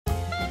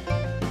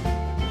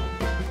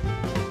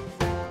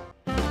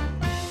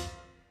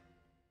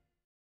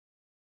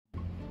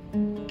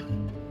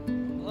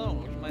Hello,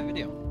 welcome to my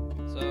video.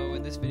 So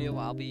in this video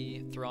I'll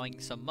be throwing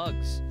some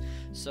mugs.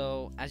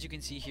 So as you can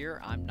see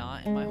here, I'm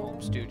not in my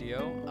home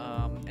studio,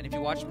 and if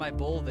you watched my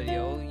bowl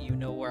video, you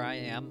know where I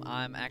am.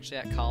 I'm actually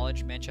at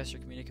college, Manchester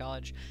Community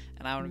College,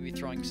 and I want to be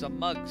throwing some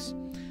mugs.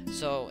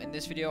 So in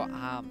this video,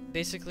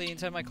 basically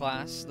inside my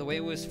class, the way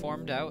it was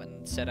formed out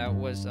and set out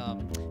was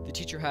the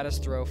teacher had us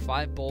throw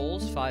 5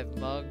 bowls, 5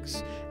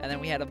 mugs, and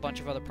then we had a bunch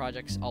of other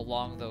projects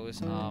along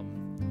those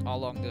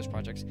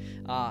projects,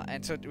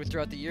 and so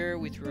throughout the year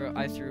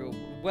I threw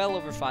well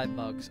over 5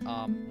 mugs,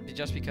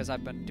 just because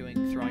I've been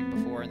doing throwing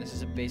before, and this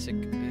is a basic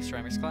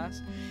ceramics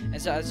class.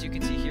 And so as you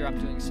can see here, I'm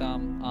doing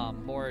some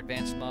more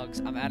advanced mugs.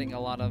 I'm adding a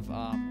lot of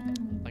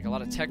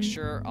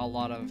texture, a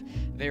lot of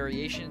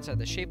variations of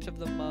the shapes of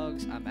the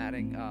mugs. I'm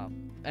adding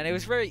and it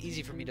was very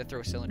easy for me to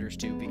throw cylinders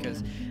too,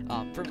 because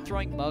for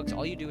throwing mugs,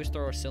 all you do is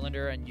throw a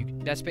cylinder,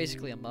 and that's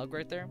basically a mug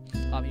right there.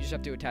 You just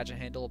have to attach a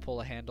handle,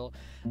 pull a handle.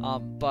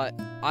 But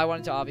I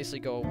wanted to obviously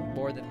go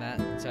more than that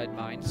inside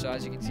mine. So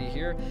as you can see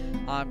here,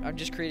 I'm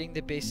just creating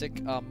the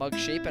basic mug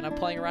shape, and I'm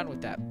playing around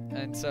with that.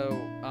 And so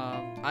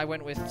I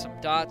went with some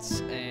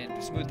dots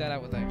and smoothed that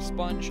out with a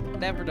sponge.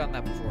 Never done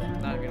that before.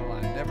 Not even gonna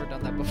lie, never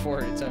done that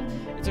before. It's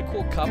a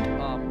cool cup.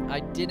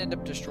 I did end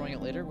up destroying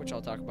it later, which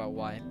I'll talk about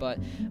why. But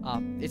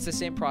it's the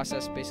same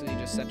process. Basically, you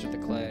just center the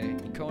clay,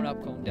 cone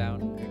up, cone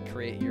down, and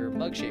create your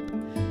mug shape.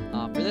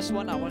 For this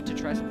one, I wanted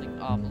to try something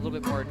a little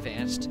bit more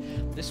advanced.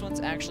 This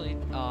one's actually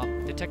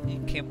the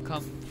technique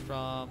come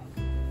from.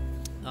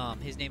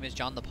 His name is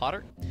John the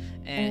Potter,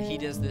 and he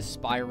does this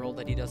spiral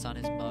that he does on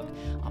his mug.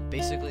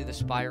 Basically, the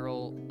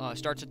spiral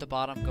starts at the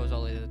bottom, goes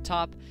all the way to the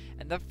top,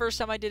 and the first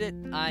time I did it,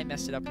 I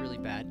messed it up really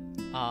bad.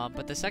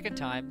 But the second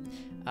time,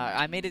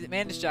 I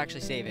managed to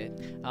actually save it,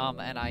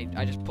 and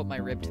I just put my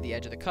rib to the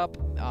edge of the cup.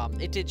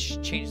 It did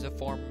change the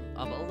form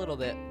a little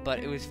bit, but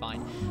it was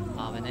fine.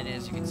 And then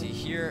as you can see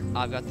here,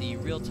 I've got the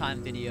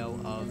real-time video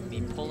of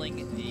me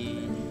pulling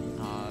the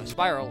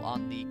spiral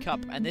on the cup,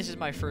 and this is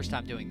my first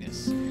time doing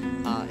this.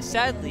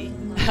 Sadly,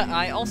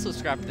 I also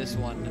scrapped this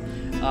one.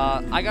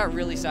 I got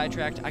really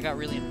sidetracked. I got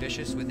really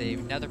ambitious with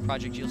another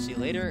project you'll see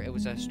later. It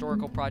was a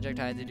historical project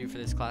I had to do for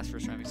this class, for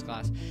ceramics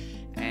class,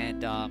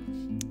 and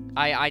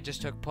I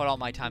just put all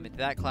my time into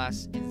that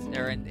class,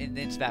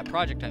 into that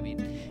project, I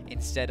mean,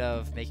 instead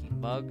of making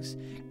mugs,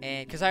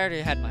 and because I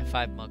already had my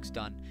 5 mugs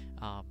done.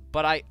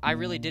 But I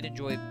really did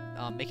enjoy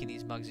making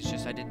these mugs. It's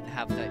just I didn't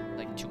have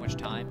too much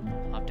time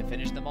to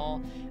finish them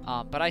all.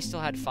 But I still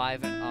had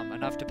 5,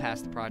 enough to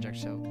pass the project.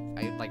 So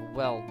I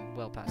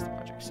well past the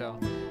project. So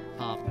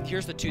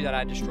here's the 2 that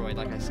I destroyed.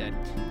 Like I said,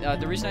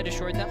 the reason I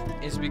destroyed them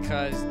is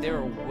because they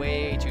were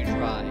way too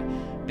dry.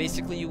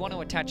 Basically, you want to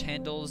attach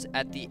handles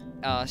at the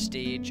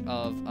stage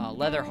of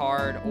leather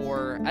hard,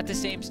 or at the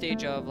same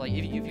stage of, like,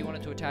 if you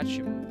wanted to attach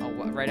them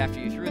right after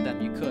you threw them,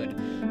 you could.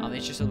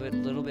 It's just a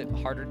little bit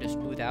harder to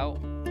smooth out.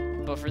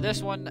 But for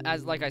this one,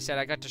 like I said,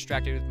 I got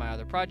distracted with my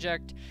other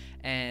project,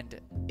 and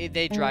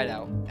they dried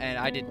out, and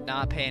I did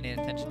not pay any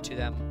attention to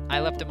them. I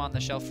left them on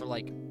the shelf for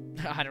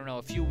I don't know,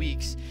 a few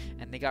weeks,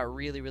 and they got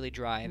really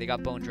dry. They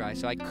got bone dry,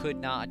 so I could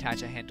not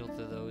attach a handle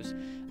to those.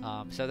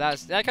 So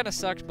that kind of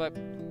sucked, but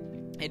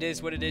it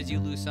is what it is. You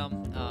lose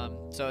some,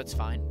 so it's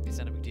fine. It's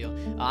not a big deal.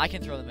 I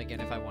can throw them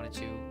again if I wanted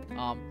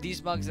to.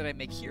 These mugs that I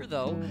make here,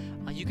 though,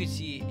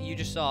 you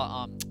just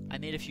saw, I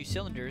made a few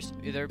cylinders.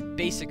 They're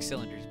basic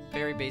cylinders,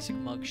 very basic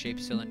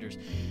mug-shaped cylinders,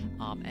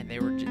 and they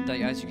were,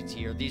 as you can see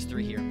here, these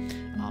 3 here.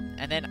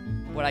 And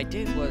then what I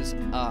did was,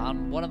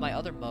 on one of my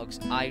other mugs,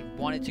 I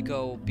wanted to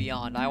go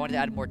beyond. I wanted to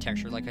add more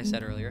texture, like I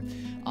said earlier.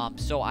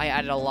 So I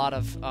added a lot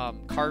of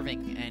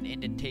carving and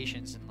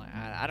indentations, and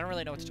I don't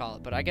really know what to call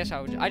it, but I guess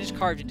I just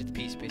carved into the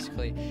piece,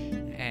 basically,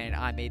 and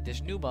I made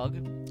this new mug.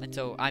 And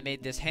so I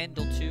made this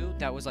handle too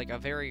that was a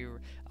very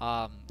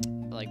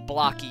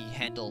blocky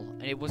handle,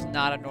 and it was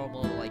not a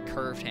normal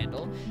curved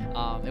handle.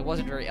 It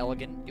wasn't very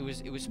elegant. It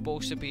was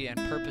supposed to be, and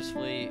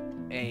purposefully,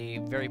 a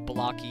very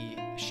blocky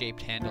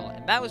shaped handle,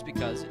 and that was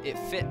because it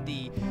fit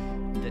the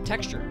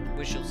texture,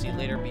 which you'll see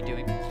later me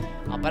doing.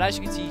 But as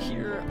you can see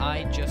here,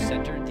 I just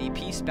centered the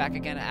piece back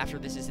again after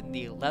this is in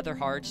the leather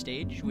hard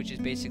stage, which is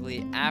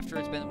basically after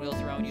it's been wheel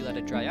thrown, you let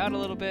it dry out a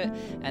little bit,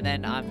 and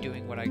then I'm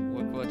doing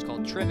what's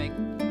called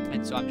trimming.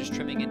 And so I'm just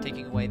trimming and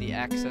taking away the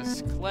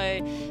excess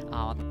clay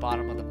on the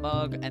bottom of the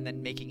mug, and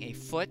then making a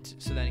foot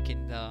so that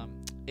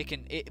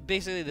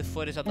basically the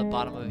foot is on the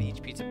bottom of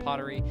each piece of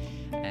pottery.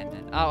 And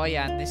then, oh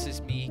yeah, and this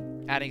is me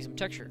adding some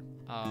texture.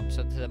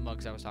 So to the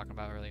mugs I was talking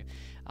about earlier.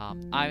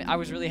 I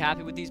was really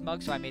happy with these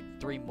mugs, so I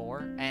made 3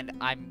 more, and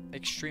I'm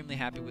extremely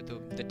happy with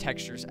the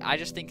textures. I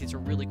just think it's a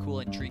really cool,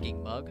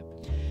 intriguing mug.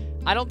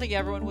 I don't think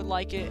everyone would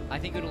like it. I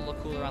think it'll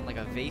look cooler on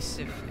a vase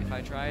if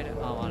I tried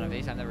on a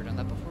vase. I've never done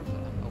that before, but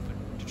I'm open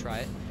to try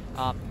it.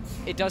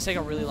 It does take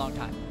a really long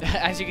time.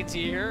 As you can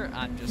see here,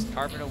 I'm just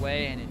carving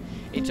away, and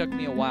it took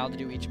me a while to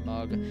do each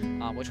mug,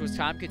 which was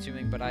time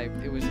consuming, but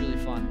it was really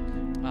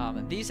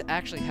fun. These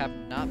actually have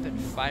not been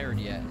fired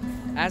yet.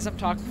 As I'm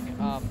talking,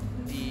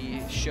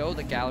 the show,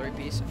 the gallery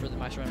piece for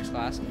my ceramics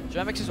class.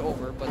 Ceramics is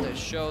over, but the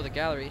show, the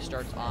gallery,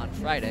 starts on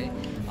Friday,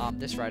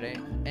 this Friday.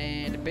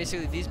 And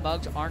basically, these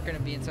mugs aren't going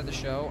to be inside the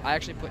show. I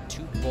actually put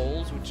 2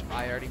 bowls, which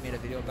I already made a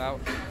video about,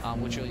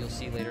 which you'll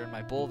see later in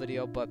my bowl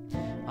video. But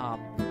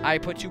I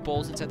put 2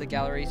 bowls inside the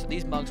gallery, so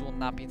these mugs will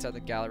not be inside the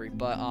gallery.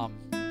 But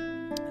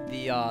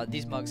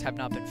these mugs have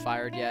not been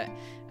fired yet,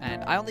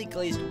 and I only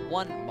glazed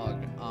 1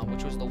 mug,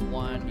 which was the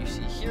one you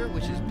see here,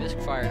 which is bisque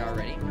fired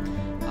already.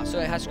 So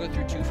it has to go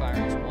through 2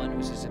 firings, 1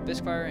 which is a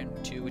bisque fire,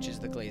 and 2 which is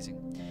the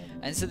glazing.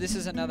 And so this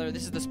is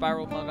the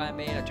spiral mug I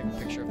made. I took a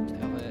picture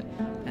of it.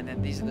 And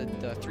then these are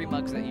the 3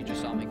 mugs that you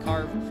just saw me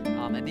carve.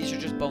 And these are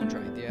just bone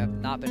dry. They have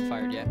not been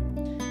fired yet.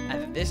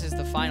 And then this is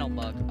the final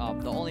mug,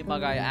 the only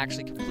mug I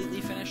actually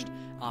completely finished.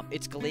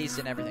 It's glazed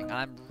and everything.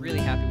 I'm really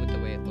happy with the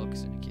way it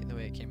looks and the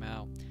way it came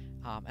out.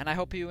 And I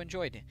hope you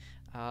enjoyed.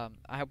 I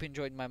hope you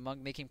enjoyed my mug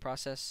making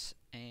process,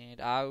 and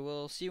I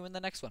will see you in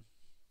the next one.